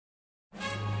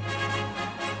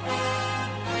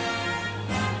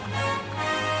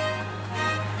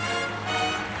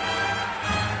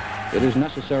It is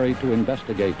necessary to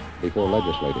investigate before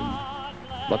legislating.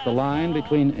 But the line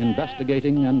between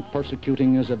investigating and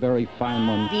persecuting is a very fine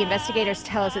one. The investigators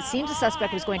tell us it seems the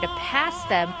suspect was going to pass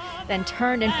them, then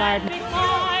turned and fired.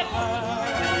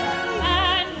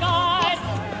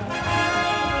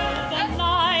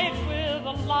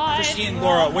 Christine,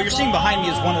 Laura, what you're seeing behind me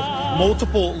is one of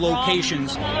multiple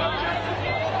locations. I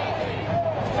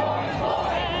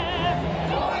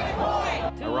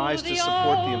rise to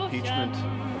support the impeachment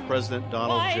of President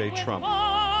Donald J. Trump.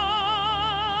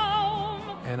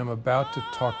 And I'm about to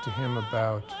talk to him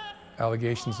about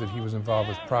allegations that he was involved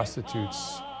with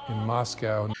prostitutes in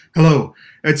Moscow. Hello.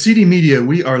 At CD Media,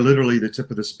 we are literally the tip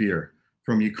of the spear.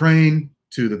 From Ukraine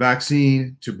to the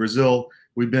vaccine to Brazil,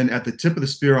 we've been at the tip of the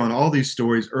spear on all these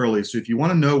stories early. So if you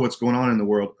want to know what's going on in the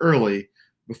world early,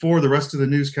 before the rest of the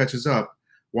news catches up,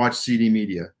 watch CD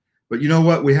Media. But you know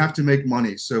what? We have to make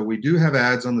money. So we do have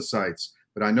ads on the sites.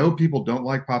 But I know people don't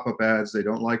like pop-up ads. They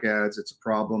don't like ads. It's a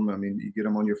problem. I mean, you get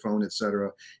them on your phone, etc.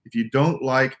 If you don't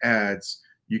like ads,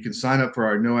 you can sign up for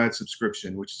our no ad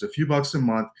subscription, which is a few bucks a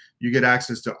month. You get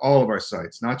access to all of our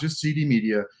sites, not just CD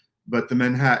Media, but the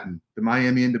Manhattan, the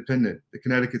Miami Independent, the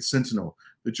Connecticut Sentinel,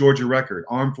 the Georgia Record,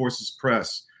 Armed Forces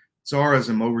Press,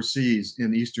 Tsarism overseas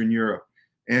in Eastern Europe,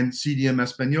 and CDM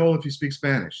Espanol if you speak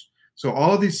Spanish. So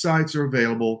all of these sites are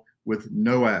available with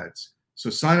no ads. So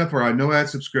sign up for our no ad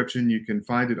subscription. You can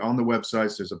find it on the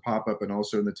websites. There's a pop-up and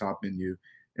also in the top menu.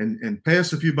 And pay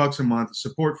us a few bucks a month.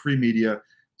 Support free media.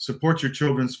 Support your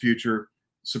children's future.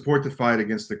 Support the fight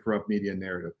against the corrupt media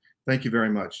narrative. Thank you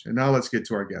very much. And now let's get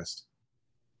to our guest.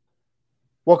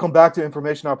 Welcome back to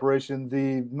Information Operation.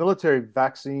 The military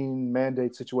vaccine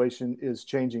mandate situation is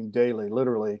changing daily,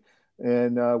 literally.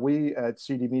 And we at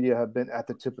CD Media have been at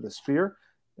the tip of the spear,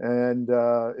 and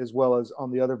as well as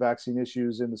on the other vaccine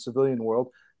issues in the civilian world.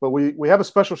 But we have a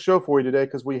special show for you today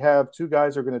because we have two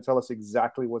guys who are going to tell us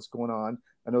exactly what's going on.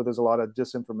 I know there's a lot of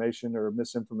disinformation or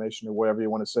misinformation or whatever you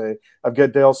want to say. I've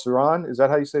got Dale Saran. Is that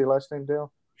how you say your last name,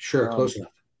 Dale? Sure, close enough.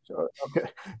 Okay.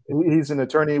 He's an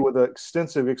attorney with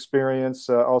extensive experience,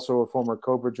 also a former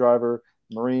Cobra driver,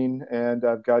 Marine. And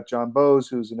I've got John Bowes,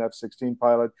 who's an F-16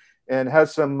 pilot and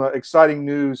has some exciting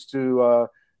news to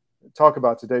talk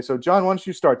about today. So, John, why don't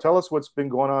you start? Tell us what's been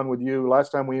going on with you.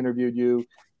 Last time we interviewed you,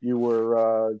 you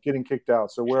were getting kicked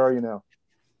out. So where are you now?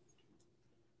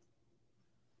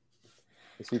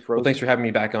 Is he frozen? Well, thanks for having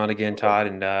me back on again, Todd.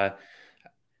 And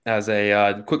as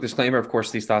a quick disclaimer, of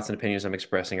course, these thoughts and opinions I'm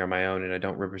expressing are my own, and I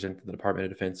don't represent the Department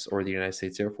of Defense or the United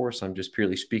States Air Force. I'm just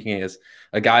purely speaking as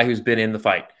a guy who's been in the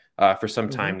fight for some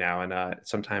time now, and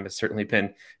some time has certainly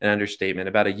been an understatement.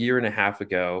 About a year and a half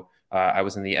ago, I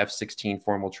was in the F-16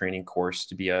 formal training course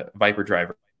to be a Viper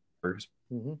driver,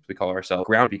 we call ourselves,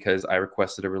 ground because I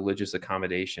requested a religious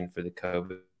accommodation for the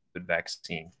COVID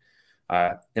vaccine.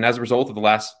 And as a result of the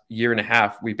last year and a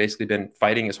half, we've basically been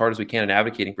fighting as hard as we can and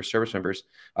advocating for service members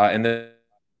and their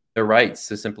rights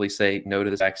to simply say no to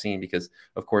this vaccine because,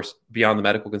 of course, beyond the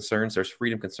medical concerns, there's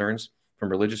freedom concerns from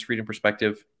religious freedom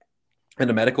perspective and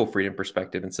a medical freedom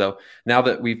perspective. And so now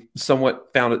that we've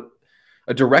somewhat found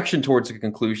a direction towards a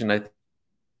conclusion, I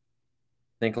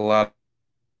think a lot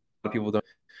of people don't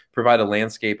provide a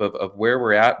landscape of where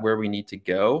we're at, where we need to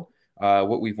go,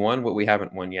 what we've won, what we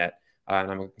haven't won yet.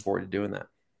 And I'm looking forward to doing that.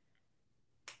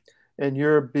 And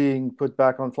you're being put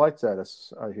back on flight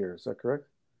status, I hear. Is that correct?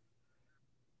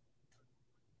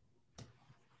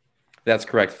 That's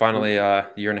correct. Finally, a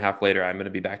year and a half later, I'm going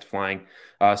to be back to flying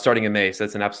starting in May. So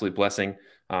that's an absolute blessing.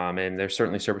 And there's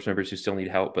certainly service members who still need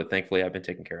help, but thankfully I've been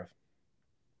taken care of.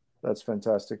 That's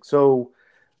fantastic. So,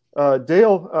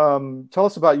 Dale, tell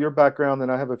us about your background,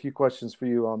 and I have a few questions for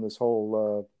you on this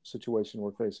whole situation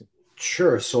we're facing.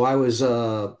 Sure. So I was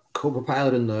a Cobra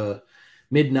pilot in the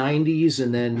mid-'90s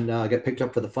and then got picked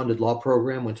up for the funded law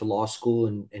program, went to law school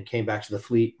and came back to the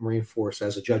Fleet Marine Force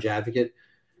as a judge advocate.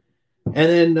 And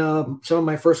then some of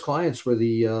my first clients were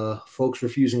the folks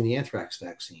refusing the anthrax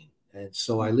vaccine. And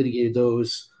so I litigated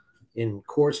those in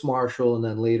courts martial, and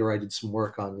then later I did some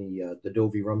work on the Doe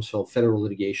v. Rumsfeld federal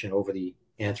litigation over the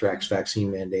anthrax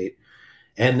vaccine mandate.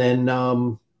 And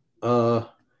then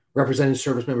represented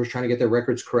service members trying to get their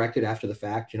records corrected after the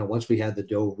fact. You know, once we had the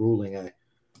Doe ruling, it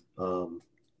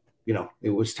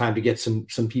was time to get some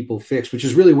people fixed, which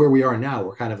is really where we are now.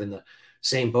 We're kind of in the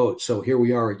same boat. So here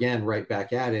we are again, right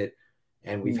back at it.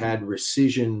 And we've had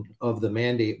rescission of the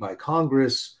mandate by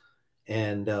Congress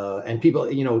and people,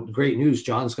 great news.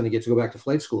 John's going to get to go back to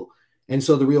flight school. And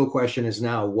so the real question is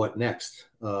now, what next?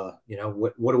 What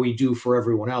do we do for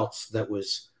everyone else that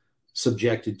was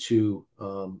subjected to,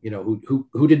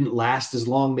 who didn't last as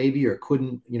long maybe, or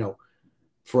couldn't,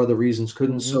 for other reasons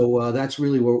couldn't. So that's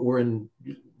really what we're in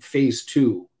phase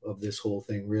 2 of this whole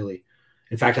thing, really.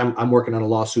 In fact, I'm working on a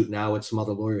lawsuit now with some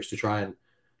other lawyers to try and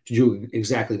to do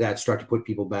exactly that, start to put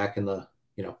people back in the,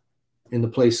 in the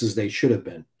places they should have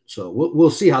been. So we'll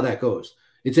see how that goes.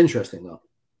 It's interesting, though.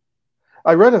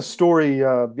 I read a story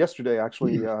yesterday,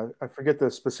 actually. I forget the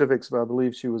specifics, but I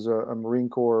believe she was a Marine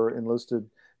Corps enlisted,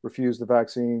 refused the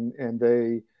vaccine, and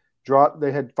they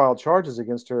had filed charges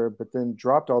against her, but then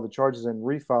dropped all the charges and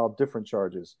refiled different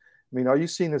charges. I mean, are you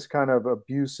seeing this kind of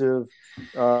abusive,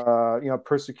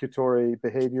 persecutory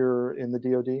behavior in the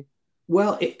DoD?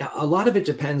 Well, a lot of it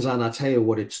depends on, I'll tell you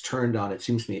what it's turned on, it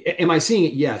seems to me. Am I seeing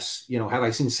it? Yes. Have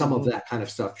I seen some of that kind of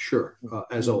stuff? Sure,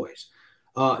 as always.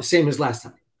 Same as last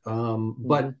time.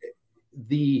 But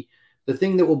the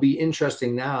thing that will be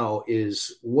interesting now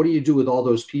is, what do you do with all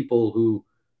those people who,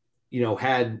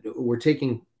 were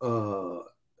taking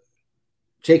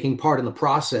part in the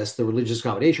process, the religious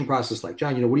accommodation process, like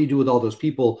John? What do you do with all those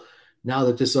people now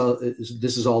that this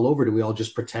is all over? Do we all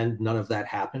just pretend none of that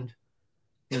happened?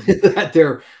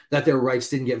 that their rights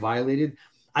didn't get violated?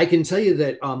 I can tell you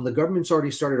that the government's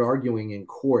already started arguing in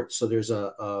court. So there's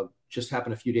just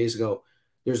happened a few days ago.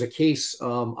 There's a case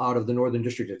out of the Northern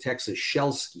District of Texas,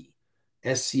 Shelsky,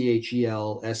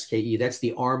 Schelske. That's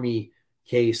the Army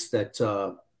case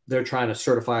that they're trying to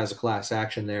certify as a class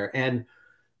action there. And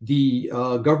the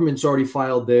government's already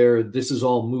filed there. This is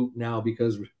all moot now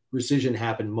because rescission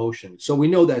happened motion. So we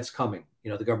know that's coming.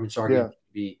 The government's arguing to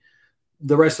be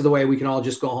the rest of the way. We can all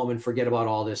just go home and forget about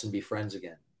all this and be friends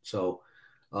again. So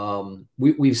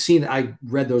we've seen, I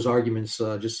read those arguments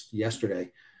just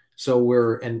yesterday. So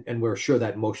we're sure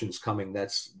that motion's coming.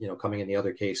 That's, coming in the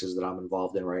other cases that I'm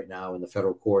involved in right now in the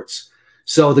federal courts.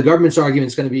 So the government's argument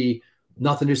is going to be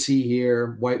nothing to see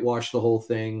here, whitewash the whole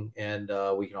thing, and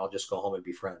we can all just go home and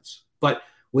be friends. But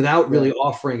without really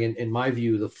offering, in my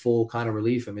view, the full kind of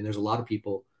relief. I mean, there's a lot of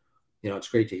people, it's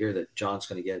great to hear that John's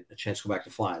going to get a chance to go back to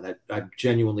flying. That I'm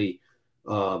genuinely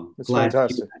it's glad.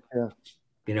 Fantastic.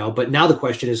 But now the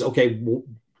question is, okay,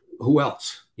 who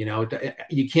else? You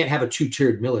can't have a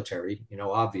 2-tiered military,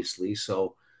 obviously.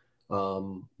 So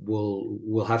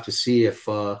we'll have to see if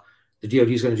the DoD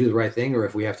is going to do the right thing, or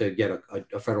if we have to get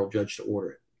a federal judge to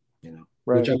order it.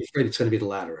 Right. Which I'm afraid it's going to be the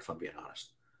latter, if I'm being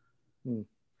honest.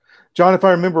 John, if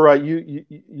I remember right,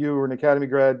 you were an academy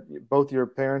grad. Both your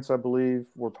parents, I believe,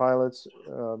 were pilots.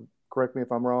 Correct me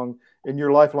if I'm wrong. And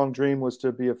your lifelong dream was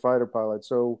to be a fighter pilot.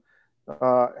 So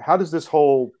how does this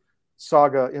whole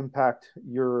saga impact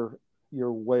your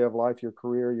way of life, your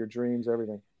career, your dreams,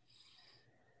 everything?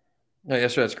 No,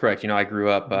 yes, sir, that's correct. I grew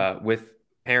up with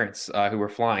parents who were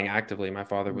flying actively. My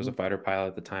father was a fighter pilot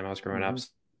at the time I was growing up.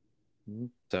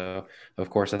 So, of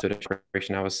course, that's what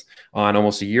inspiration I was on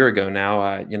almost a year ago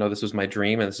now. This was my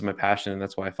dream and this is my passion, and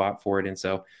that's why I fought for it. And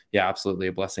so, yeah, absolutely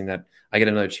a blessing that I get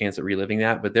another chance at reliving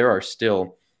that. But there are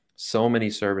still so many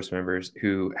service members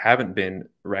who haven't been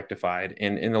rectified,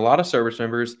 and a lot of service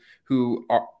members who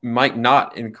might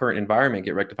not in current environment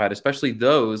get rectified, especially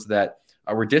those that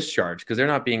were discharged, because they're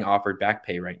not being offered back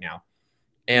pay right now.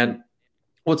 And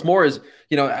what's more is,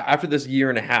 after this year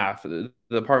and a half, the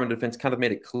Department of Defense kind of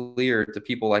made it clear to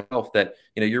people like myself that,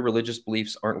 your religious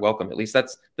beliefs aren't welcome. At least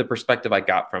that's the perspective I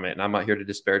got from it. And I'm not here to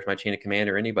disparage my chain of command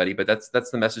or anybody, but that's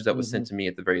the message that was sent to me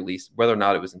at the very least, whether or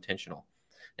not it was intentional.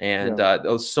 And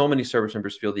so many service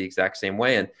members feel the exact same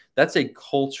way. And that's a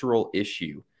cultural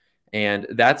issue. And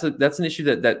that's an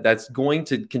issue that's going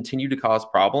to continue to cause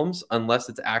problems unless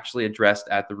it's actually addressed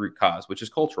at the root cause, which is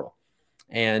cultural.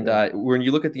 And when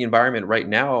you look at the environment right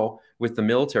now with the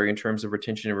military in terms of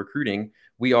retention and recruiting,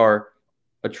 we are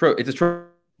it's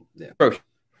atrocious.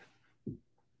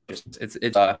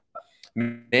 It's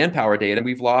manpower data.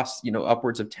 We've lost,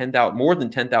 upwards of more than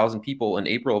 10,000 people in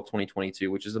April of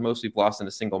 2022, which is the most we've lost in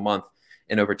a single month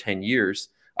in over 10 years.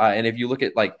 And if you look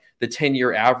at like the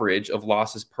 10-year average of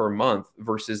losses per month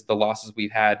versus the losses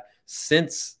we've had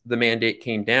since the mandate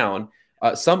came down,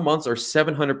 some months are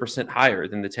 700% higher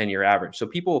than the 10-year average. So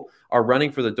people are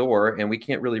running for the door, and we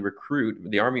can't really recruit.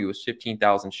 The Army was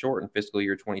 15,000 short in fiscal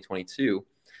year 2022.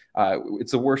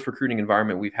 It's the worst recruiting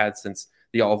environment we've had since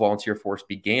the all-volunteer force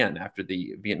began after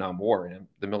the Vietnam War. And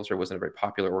the military wasn't a very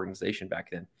popular organization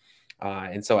back then.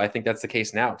 And so I think that's the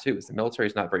case now, too, is the military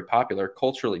is not very popular.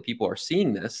 Culturally, people are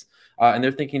seeing this, and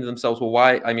they're thinking to themselves, well,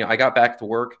 why? I mean, I got back to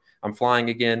work. I'm flying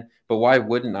again, but why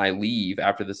wouldn't I leave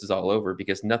after this is all over?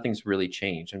 Because nothing's really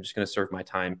changed. I'm just going to serve my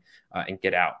time and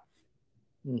get out.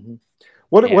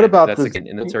 What about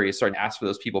the military is starting to ask for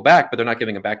those people back, but they're not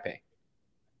giving them back pay.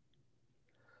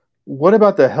 What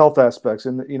about the health aspects?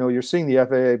 And you're seeing the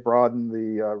FAA broaden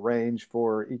the range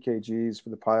for EKGs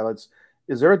for the pilots,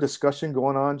 Is there a discussion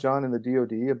going on, John, in the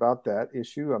DoD about that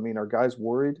issue? I mean, are guys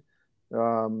worried?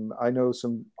 I know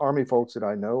some Army folks that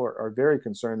I know are very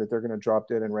concerned that they're going to drop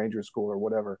dead in Ranger School or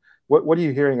whatever. What are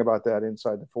you hearing about that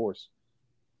inside the force?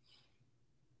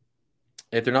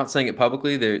 If they're not saying it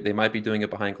publicly, they might be doing it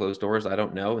behind closed doors. I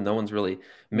don't know. And no one's really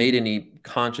made any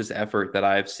conscious effort that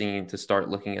I've seen to start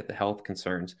looking at the health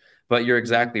concerns. But you're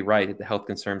exactly right. The health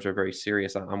concerns are very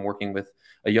serious. I'm working with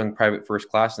a young private first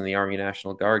class in the Army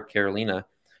National Guard, Carolina,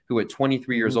 who at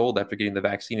 23 years old, after getting the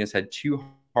vaccine, has had 2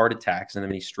 heart attacks and a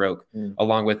mini stroke,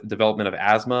 along with development of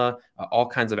asthma, all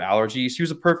kinds of allergies. She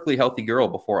was a perfectly healthy girl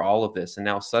before all of this. And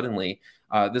now suddenly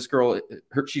this girl,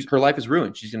 her life is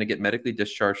ruined. She's going to get medically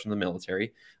discharged from the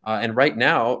military. And right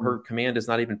now, her command is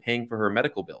not even paying for her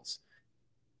medical bills.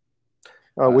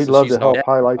 We'd love to help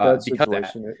highlight that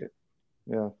situation.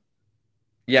 Yeah.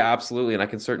 Yeah, absolutely. And I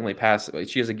can certainly pass.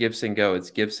 She has a GiveSendGo.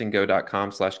 It's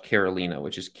givesendgo.com/Carolina,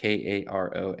 which is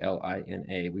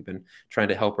Karolina. We've been trying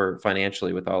to help her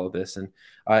financially with all of this. And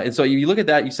so you look at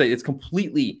that, you say it's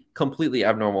completely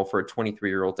abnormal for a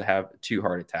 23-year-old to have 2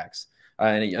 heart attacks.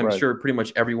 And I'm sure pretty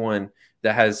much everyone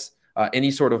that has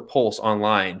any sort of pulse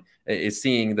online is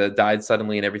seeing the died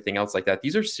suddenly and everything else like that.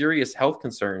 These are serious health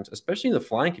concerns, especially in the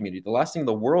flying community. The last thing in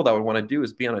the world I would want to do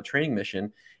is be on a training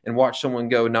mission and watch someone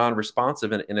go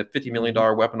non-responsive in a $50 million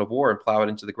weapon of war and plow it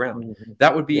into the ground.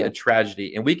 That would be a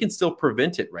tragedy. And we can still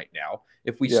prevent it right now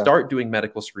if we start doing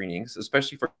medical screenings,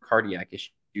 especially for cardiac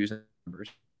issues.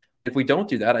 If we don't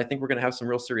do that, I think we're going to have some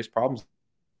real serious problems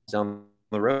down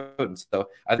the road. And so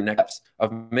I think next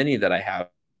of many that I have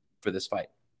for this fight.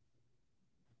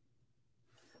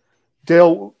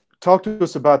 Dale, talk to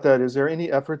us about that. Is there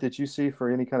any effort that you see for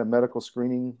any kind of medical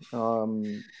screening?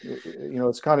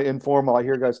 It's kind of informal. I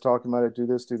hear guys talking about it, do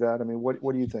this, do that. I mean, what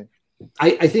do you think?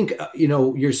 I think,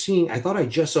 you're seeing, I thought I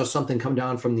just saw something come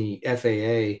down from the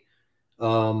FAA,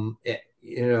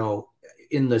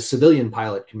 in the civilian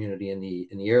pilot community, in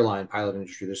the airline pilot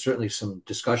industry. There's certainly some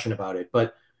discussion about it,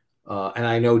 but, and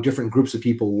I know different groups of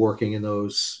people working in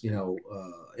those,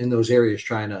 in those areas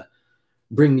trying to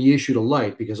bring the issue to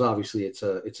light, because obviously it's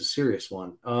a serious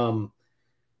one. The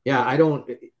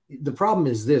problem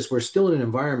is this: we're still in an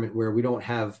environment where we don't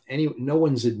have no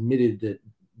one's admitted that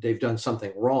they've done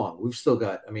something wrong. We've still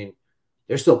got,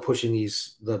 they're still pushing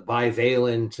the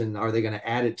bivalent, and are they going to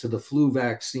add it to the flu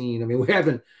vaccine? I mean,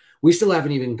 we still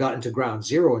haven't even gotten to ground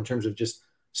zero in terms of just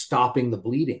stopping the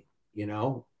bleeding,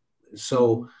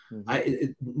 So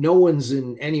no one's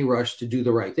in any rush to do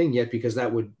the right thing yet, because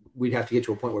we'd have to get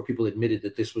to a point where people admitted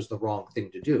that this was the wrong thing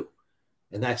to do.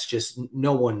 And that's just,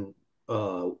 no one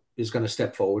is going to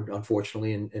step forward,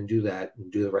 unfortunately, and do that and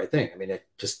do the right thing. I mean,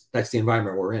 that's the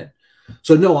environment we're in.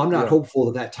 So no, I'm not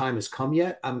hopeful that time has come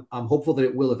yet. I'm hopeful that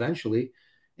it will eventually.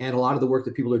 And a lot of the work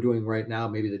that people are doing right now,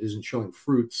 maybe that isn't showing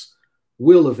fruits,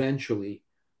 will eventually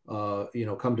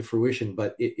come to fruition.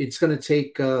 But it's going to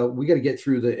take, we got to get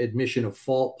through the admission of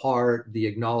fault part, the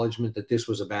acknowledgement that this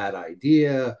was a bad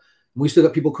idea. We still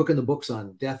got people cooking the books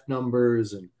on death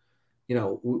numbers, and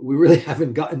we really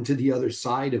haven't gotten to the other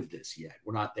side of this yet.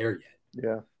 We're not there yet.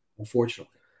 Yeah,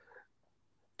 unfortunately.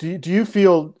 Do you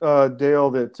feel, Dale,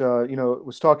 that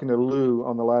was talking to Lou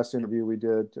on the last interview we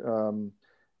did,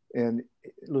 and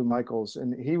Lou Michaels,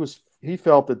 and he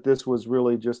felt that this was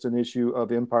really just an issue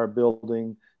of empire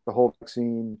building, the whole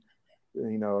vaccine,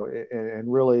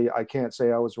 and really I can't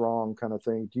say I was wrong kind of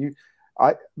thing.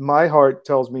 My heart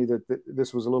tells me that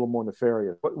this was a little more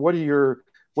nefarious. What's your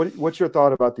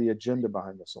thought about the agenda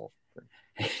behind this whole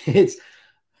thing?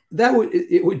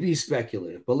 It would be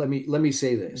speculative, but let me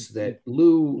say this: that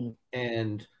Lou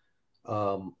and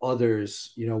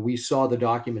others, we saw the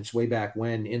documents way back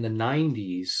when in the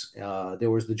 90s.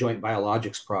 There was the Joint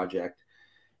Biologics Project,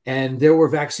 and there were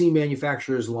vaccine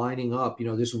manufacturers lining up.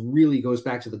 This really goes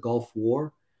back to the Gulf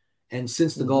War. And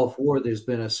since the Gulf War, there's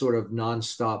been a sort of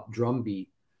nonstop drumbeat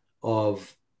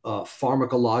of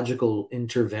pharmacological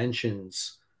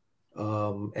interventions,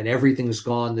 and everything's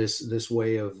gone this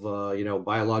way of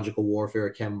biological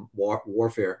warfare,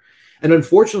 warfare, and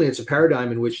unfortunately, it's a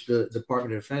paradigm in which the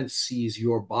Department of Defense sees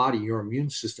your body, your immune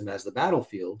system, as the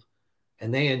battlefield,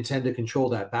 and they intend to control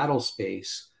that battle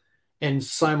space. And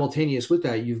simultaneous with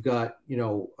that, you've got,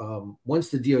 once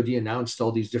the DoD announced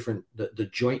all these different, the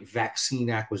Joint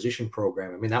Vaccine Acquisition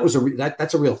Program. I mean,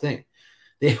 that's a real thing.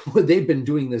 They've been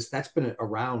doing this. That's been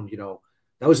around,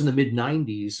 that was in the mid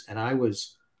 90s, and I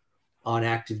was on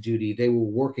active duty. They were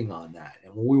working on that.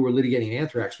 And when we were litigating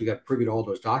anthrax, we got privy to all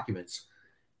those documents.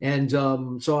 And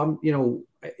so I'm,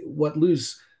 what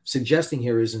Lou's suggesting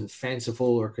here isn't fanciful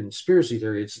or conspiracy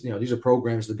theory. It's, these are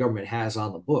programs the government has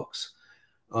on the books.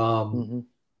 And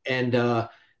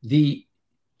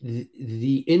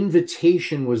the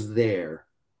invitation was there.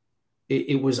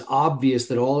 It was obvious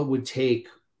that all it would take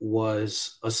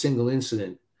was a single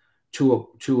incident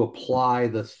to apply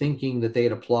the thinking that they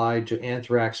had applied to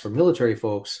anthrax for military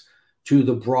folks to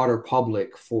the broader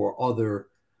public for other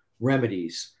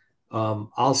remedies.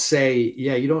 I'll say,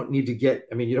 yeah, you don't need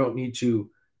to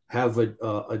have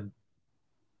a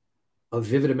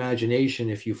vivid imagination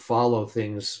if you follow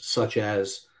things such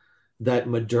as that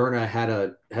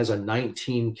Moderna has a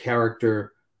 19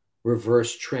 character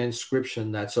reverse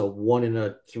transcription that's a 1 in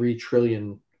a 3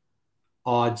 trillion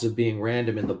odds of being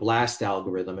random in the BLAST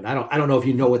algorithm. And I don't know if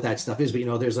you know what that stuff is,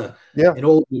 but there's an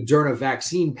old Moderna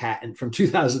vaccine patent from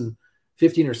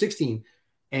 2015 or 16.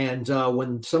 And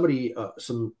when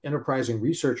some enterprising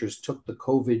researchers took the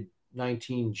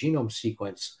COVID-19 genome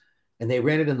sequence and they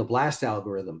ran it in the BLAST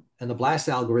algorithm, and the BLAST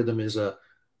algorithm is a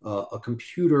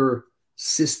computer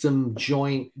system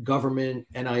joint government,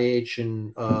 NIH,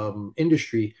 and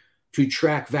industry to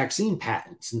track vaccine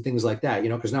patents and things like that,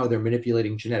 because now they're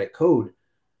manipulating genetic code.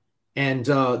 And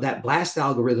that BLAST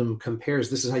algorithm compares,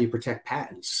 this is how you protect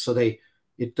patents. So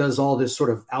it does all this sort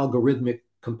of algorithmic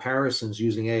comparisons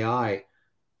using AI,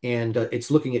 and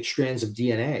it's looking at strands of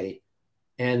DNA.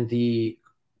 And the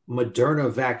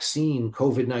Moderna vaccine,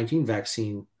 COVID-19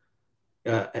 vaccine,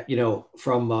 the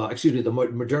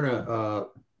Moderna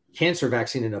cancer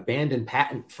vaccine, an abandoned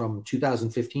patent from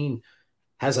 2015,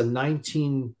 has a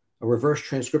reverse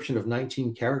transcription of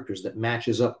 19 characters that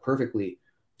matches up perfectly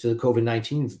to the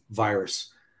COVID-19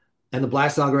 virus. And the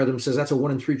BLAST algorithm says that's a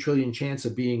 1 in 3 trillion chance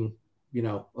of being,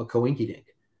 a coinkydink.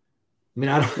 I mean,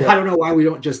 I don't know why we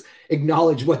don't just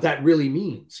acknowledge what that really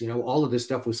means. All of this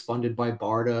stuff was funded by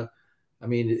BARDA. I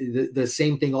mean, the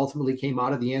same thing ultimately came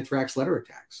out of the anthrax letter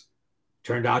attacks.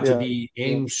 Turned out to be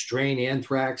Ames strain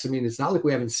anthrax. I mean, it's not like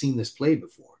we haven't seen this play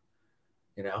before,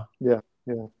 Yeah.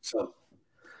 So,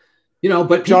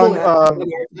 but people John, have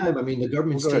time. I mean, the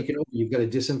government's taken over. You've got a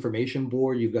disinformation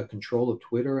board. You've got control of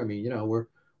Twitter. I mean, we're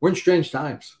in strange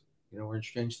times. We're in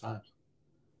strange times.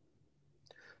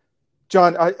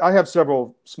 John, I have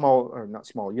several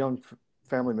young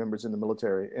family members in the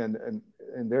military, and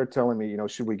they're telling me,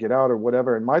 should we get out or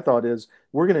whatever? And my thought is,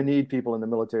 we're going to need people in the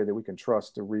military that we can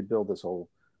trust to rebuild this whole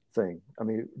thing. I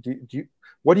mean,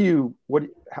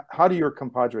 how do your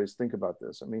compadres think about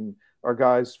this? I mean, are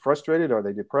guys frustrated? Are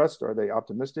they depressed? Are they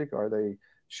optimistic? Are they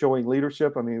showing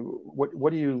leadership? I mean,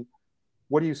 what do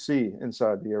you see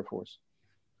inside the Air Force?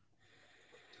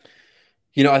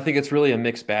 I think it's really a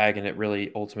mixed bag, and it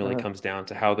really ultimately comes down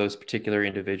to how those particular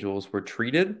individuals were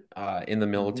treated in the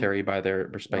military by their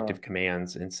respective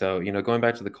commands. And so, going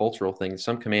back to the cultural thing,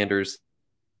 some commanders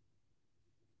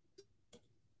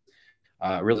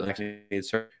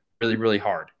it's really, really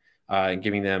hard, and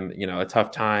giving them, a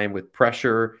tough time with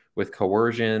pressure, with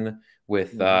coercion,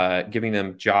 with giving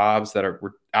them jobs that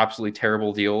were absolutely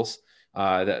terrible deals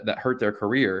that hurt their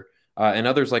career. And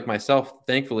others like myself,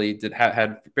 thankfully,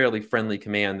 had fairly friendly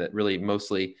command that really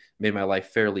mostly made my life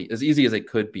fairly as easy as it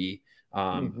could be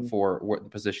for the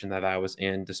position that I was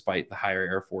in, despite the higher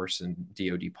Air Force and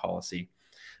DoD policy.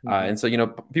 And so,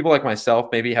 people like myself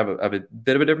maybe have a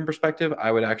bit of a different perspective.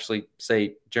 I would actually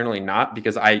say generally not,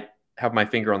 because I have my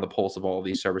finger on the pulse of all of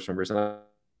these service members. And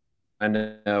I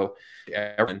know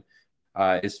everyone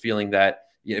is feeling that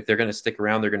if they're going to stick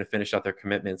around, they're going to finish out their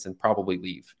commitments and probably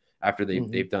leave after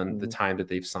they've done the time that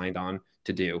they've signed on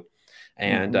to do.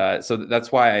 And so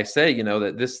that's why I say,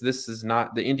 that this is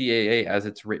not the NDAA as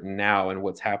it's written now, and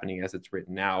what's happening as it's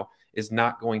written now is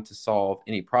not going to solve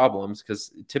any problems,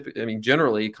 because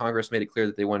generally Congress made it clear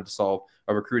that they wanted to solve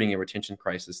a recruiting and retention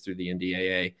crisis through the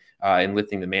NDAA and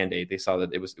lifting the mandate. They saw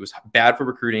that it was bad for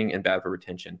recruiting and bad for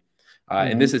retention.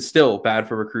 And this is still bad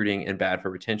for recruiting and bad for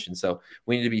retention. So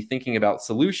we need to be thinking about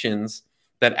solutions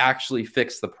that actually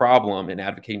fix the problem and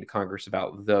advocating to Congress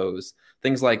about those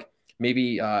things. Like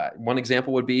maybe one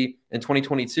example would be in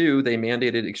 2022, they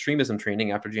mandated extremism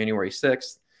training after January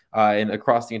 6th. And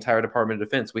across the entire Department of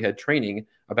Defense, we had training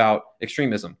about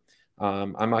extremism.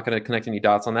 I'm not going to connect any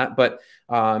dots on that, but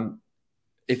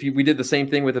we did the same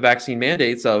thing with the vaccine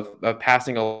mandates of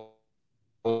passing a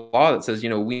law that says,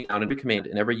 we sounded a command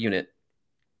in every unit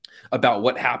about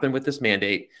what happened with this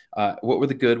mandate, what were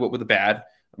the good, what were the bad,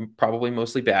 probably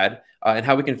mostly bad, and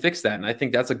how we can fix that. And I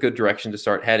think that's a good direction to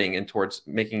start heading in towards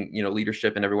making,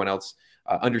 leadership and everyone else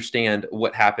understand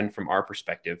what happened from our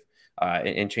perspective.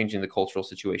 And changing the cultural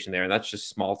situation there. And that's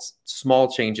just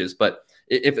small changes. But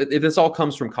if this all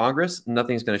comes from Congress,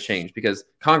 nothing's going to change, because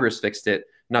Congress fixed it,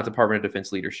 not Department of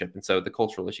Defense leadership. And so the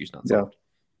cultural issue is not solved.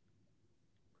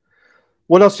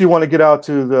 What else do you want to get out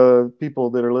to the people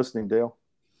that are listening, Dale?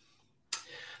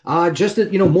 Just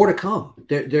that, more to come.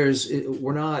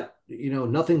 We're not,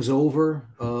 nothing's over.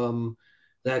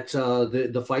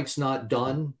 The fight's not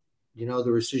done. The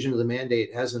rescission of the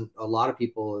mandate hasn't. A lot of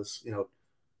people,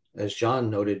 as John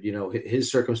noted, his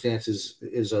circumstances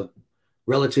is a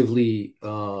relatively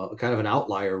kind of an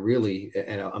outlier, really.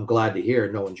 And I'm glad to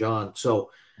hear, knowing John.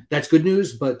 So that's good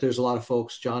news. But there's a lot of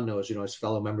folks John knows, his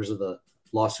fellow members of the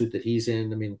lawsuit that he's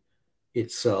in. I mean,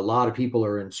 it's a lot of people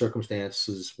are in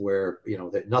circumstances where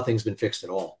that nothing's been fixed at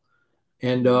all,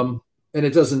 and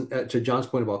it doesn't. To John's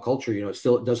point about culture, it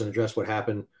doesn't address what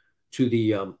happened to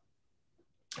the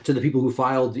people who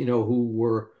filed, who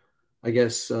were, I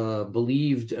guess,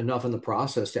 believed enough in the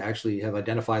process to actually have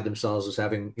identified themselves as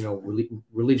having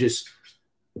religious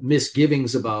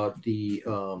misgivings about the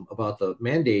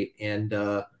mandate and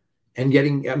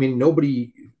getting. I mean,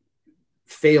 nobody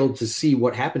failed to see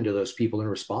what happened to those people in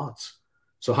response.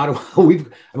 So how do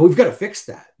we've got to fix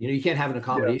that? You can't have an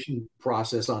accommodation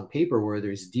process on paper where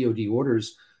there's DOD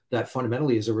orders that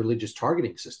fundamentally is a religious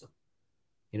targeting system.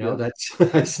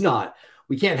 That's not,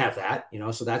 we can't have that,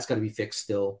 so that's got to be fixed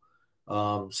still.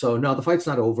 So no, the fight's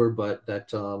not over, but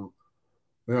that,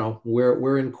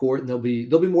 we're in court and there'll be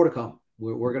more to come.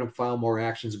 We're going to file more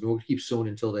actions, but we'll keep suing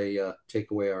until they take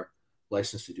away our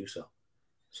license to do so.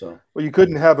 So, well, you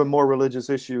couldn't have a more religious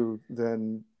issue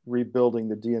than rebuilding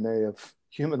the DNA of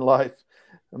human life.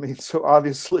 I mean, so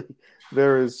obviously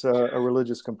there is a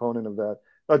religious component of that.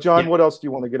 John, what else do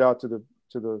you want to get out to the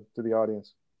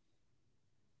audience?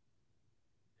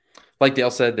 Like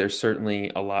Dale said, there's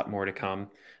certainly a lot more to come.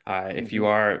 If you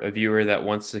are a viewer that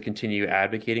wants to continue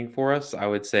advocating for us, I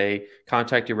would say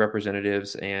contact your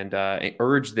representatives and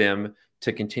urge them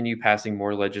to continue passing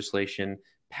more legislation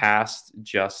past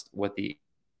just what the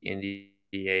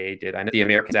NDAA did. I know the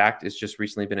Americans Act has just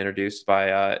recently been introduced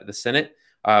by the Senate,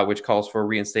 which calls for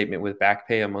reinstatement with back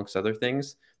pay, amongst other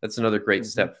things. That's another great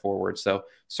step forward. So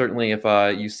certainly if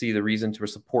you see the reason to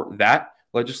support that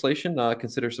legislation,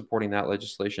 consider supporting that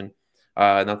legislation.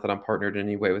 Not that I'm partnered in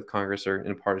any way with Congress or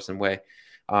in a partisan way.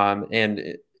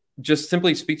 Just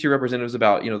simply speak to your representatives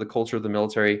about, the culture of the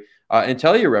military, and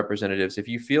tell your representatives if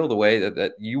you feel the way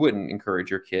that you wouldn't encourage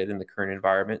your kid in the current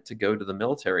environment to go to the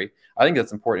military. I think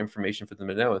that's important information for them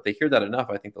to know. If they hear that enough,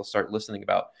 I think they'll start listening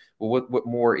about, well, what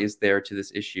more is there to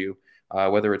this issue,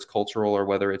 whether it's cultural or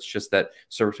whether it's just that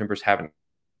service members haven't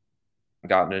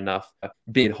gotten enough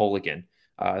being whole again.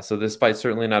 So this fight's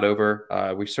certainly not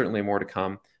over. We certainly have more to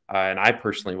come. And I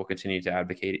personally will continue to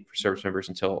advocate for service members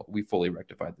until we fully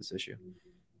rectify this issue.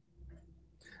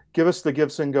 Give us the Give,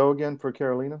 Sing, Go again for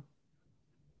Carolina.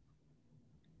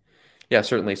 Yeah,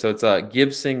 certainly. So it's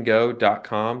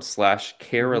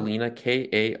givesinggo.com/Carolina,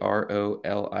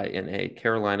 Karolina,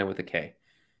 Carolina with a K.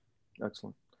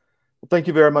 Excellent. Well, thank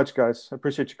you very much, guys. I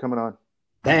appreciate you coming on.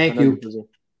 Thank you.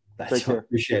 Take care.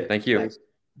 Appreciate it. Thank you. Thanks.